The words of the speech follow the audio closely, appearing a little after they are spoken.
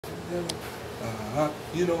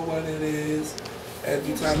You know what it is.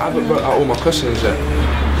 Every time I haven't got out all my questions yet.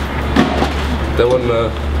 They're on the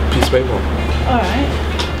piece of paper. Alright.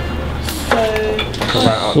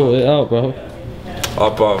 So... Sort it out, bro.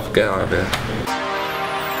 Oh, bruv, get out of here.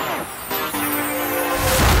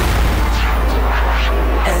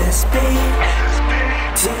 SBTV.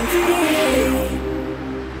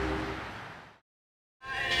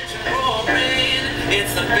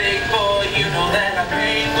 It's the big boy, you know that I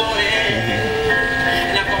paid for it.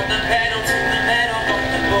 And I brought the pedal to the metal, got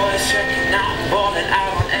the boys checking out, balling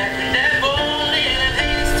out on every level. And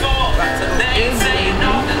it's talk, so they ain't saying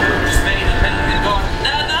nothing. Just made a million, got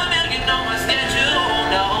another million on my schedule.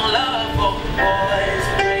 No love for boys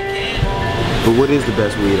breaking. But what is the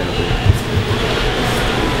best weed out there?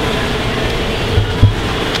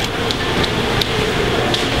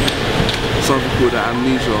 Something called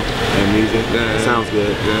amnesia. Amnesia? Yeah. Sounds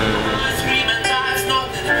good. Yeah.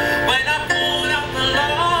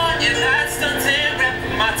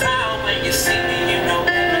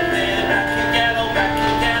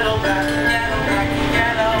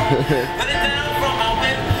 Put it down from my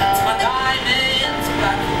whip to my diamonds,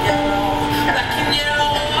 black and yellow, black and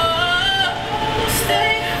yellow.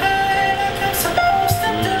 Stay high like I'm supposed to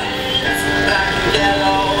do. Black and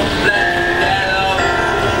yellow, black and yellow.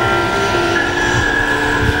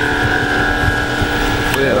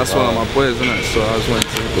 Well, yeah, that's one of my boys, isn't it? So I just went to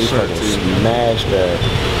show it to you. Smash that.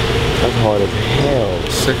 That's hard as hell.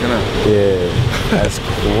 Sick, innit? Yeah, that's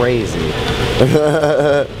crazy.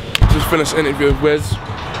 Just finished an interview with Wiz.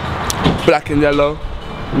 Black and yellow,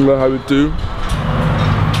 you know how we do.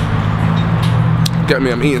 Get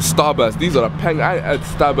me, I'm eating Starburst. These are the peng. I ain't had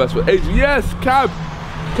Starburst for ages. Yes, cab.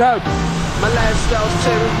 My lifestyle's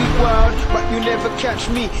terribly wild, but you never catch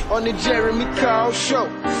me on the Jeremy Kyle show.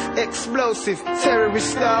 Explosive,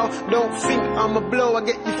 terrorist style. Don't think I'm a blow, I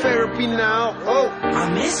get you therapy now. Oh, I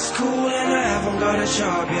miss school and I haven't got a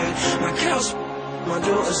job yet. My girl's my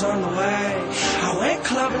daughter's on the way. I went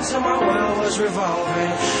clubbing till my world was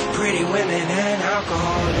revolving. Pretty women and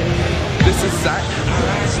alcohol. This is Zach.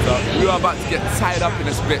 We are about to get tied up in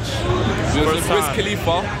this bitch. We was with Wiz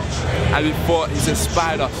Khalifa and we thought he's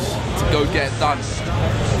inspired us to go get it done. So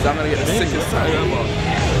I'm gonna get the sickest time ever.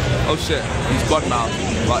 Oh shit, he's gone now,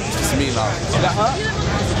 but it's just me now. Did that hurt?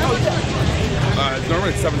 It's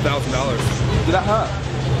normally $7,000. Did that hurt?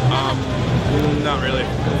 Not really.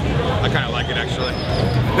 I kind of like it actually.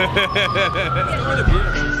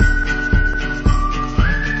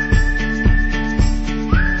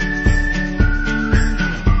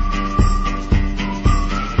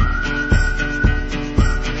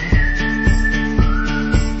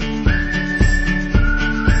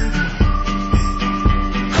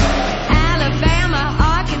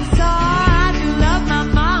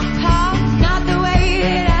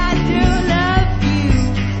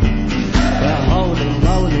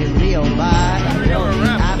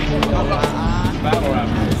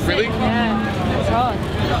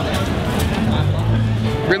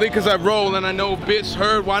 Really? Because I roll and I know bitch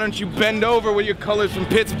heard. Why don't you bend over with your colors from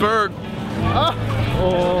Pittsburgh? Oh,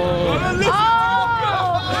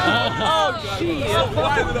 shit.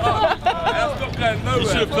 You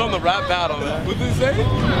should have filmed the rap battle, man. What did he say?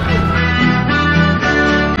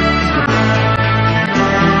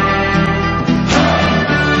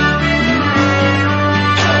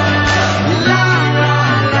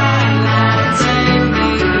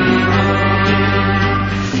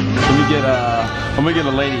 I'm gonna get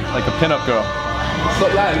a lady, like a pinup girl.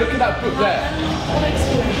 Stop lying, look at that book there.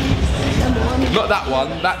 Not that one,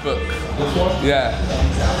 that book. Yeah.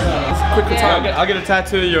 It's quicker time. I'll get a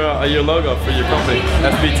tattoo of your logo for your company,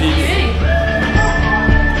 SBTV.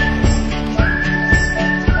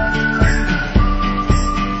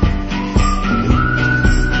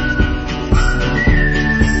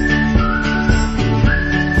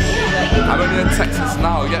 I'm only in Texas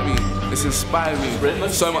now, get me? It's inspired me.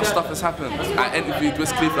 So much stuff has happened. I interviewed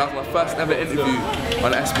Wiz Khalifa. That was my first ever interview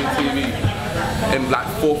on SBTV in like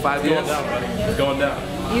 4 or 5 years. It's going down.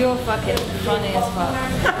 You're fucking funny as fuck.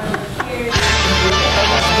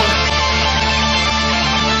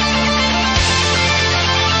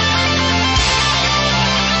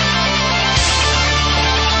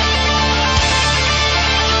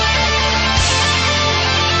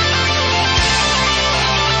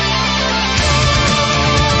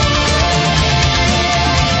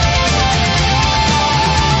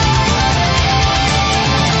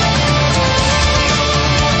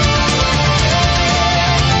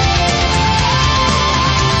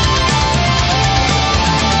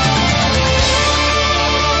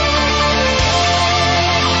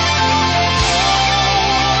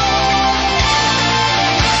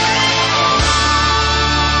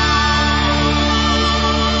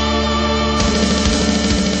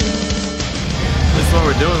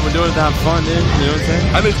 order to have fun, dude. You know what I'm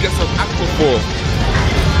saying? I need to get some aqua.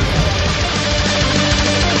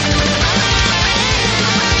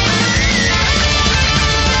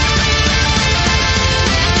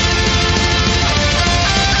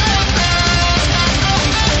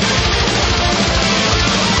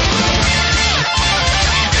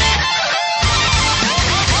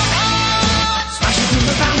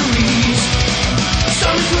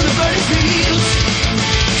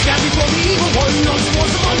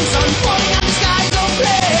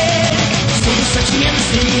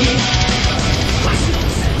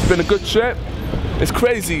 It's been a good trip. It's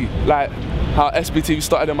crazy, like how SBTV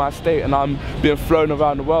started in my state and I'm being flown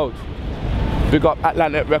around the world. Big up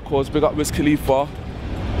Atlantic Records, big up Wiz Khalifa,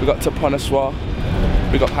 big up Taponaswa,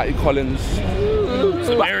 big up Hattie Collins.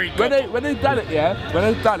 When they done it, yeah, when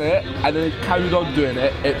they done it and then they carried on doing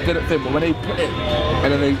it, it didn't fit. But when they put it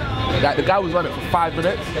and then they, like the guy was on it for 5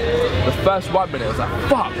 minutes. The first 1 minute was like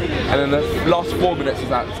fuck, and then the last 4 minutes was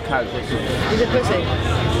like it's casual. He's a pussy.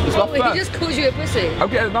 It's not he just calls you a pussy. I'm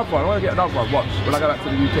getting another one. I want to get another one. Watch. When I go back to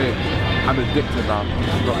the UK, I'm addicted now.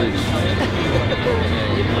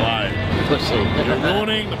 Why? Pussy. You're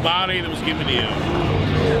ruining the body that was given to you.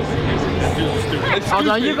 Oh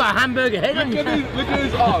no, you got a hamburger head on your head. Look at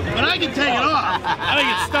his arm. But I can take it off. I don't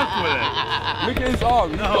get stuck with it. Look at his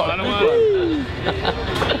arm. No, I don't want it.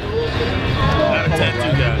 Not a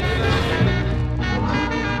tattoo guy.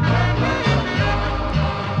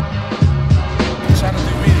 Trying to do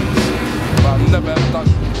readings, but I've never ever done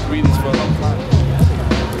readings for a long time.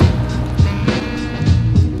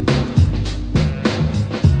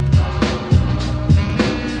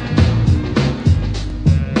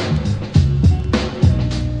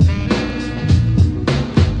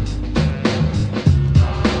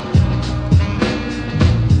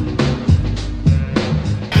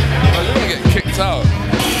 I'm gonna get kicked out.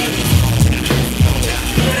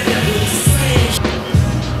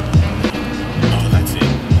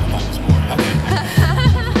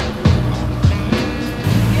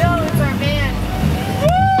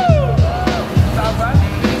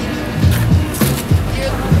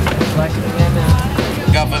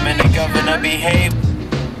 Government and governor behave.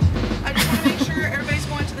 I just want to make sure everybody's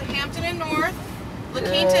going to the Hampton in North, La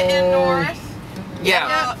Quinta in North,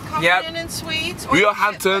 Comfort Inn and Suites. We are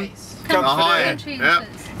Hampton. Comfort Inn. Yep.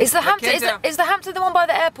 Is the Hampton? Is the Hampton the one by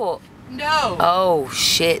the airport? No. Oh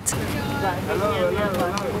shit.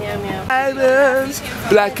 Diamonds,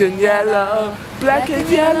 black and yellow, black and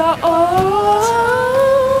yellow.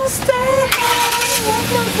 Oh, stay high,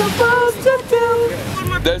 what I'm supposed to do.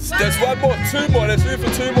 There's one more, 2 more. There's room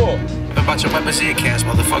for 2 more. About your weapons in your cast,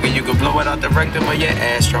 motherfucker. You can blow it out the rectum of your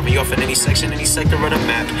ass. Drop me off in any section, any sector of the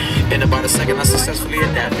map. In about a second, I successfully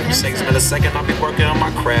adapt. Every seconds been a second, I'll be working on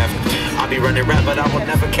my craft. I'll be running rap, but I will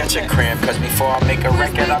never catch a cramp. Cause before I make a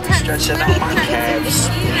record, I'll be stretching out my calves.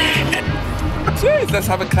 Jeez, let's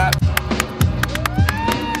have a clap.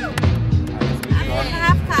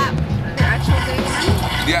 Half clap. The actual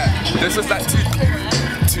day. Yeah, this was like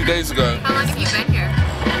 2 days ago. How long have you been here?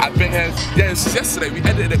 I've been here, yeah, since yesterday. We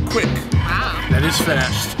edited it quick. Wow. That is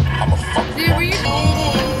fast. I'm a fuck. Dude, were you?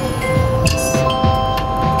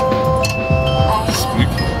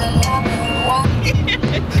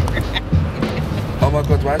 Oh my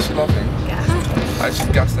god, why is she laughing? Why is she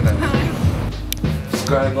gassing it? What's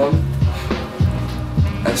going on?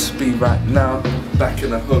 SB right now, back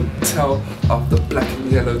in a hotel after Black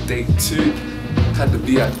and Yellow Day 2. Had the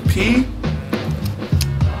VIP.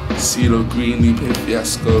 CeeLo Green, Lupe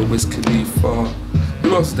Fiasco, Wiz Khalifa.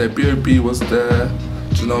 Who else was there? B.O.B. was there,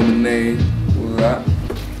 Jamal, all that.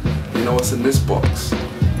 You know what's in this box?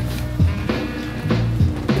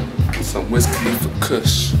 Some Wiz Khalifa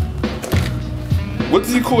Kush. What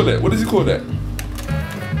does he call it? What does he call it?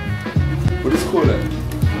 What does he call it?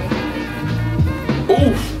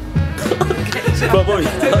 Oof! But what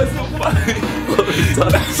he's done. That's so funny.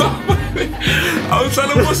 That's so funny. I was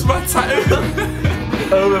trying to wash my tattoo.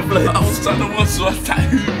 Overflow. I was trying to wash my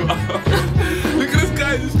tattoo. Look at this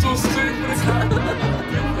guy, he's so straight for this guy.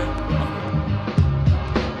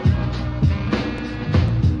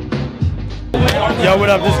 Yo, what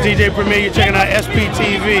up? This is DJ Premier. You're checking out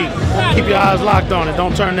SBTV. Keep your eyes locked on it.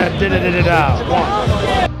 Don't turn that out.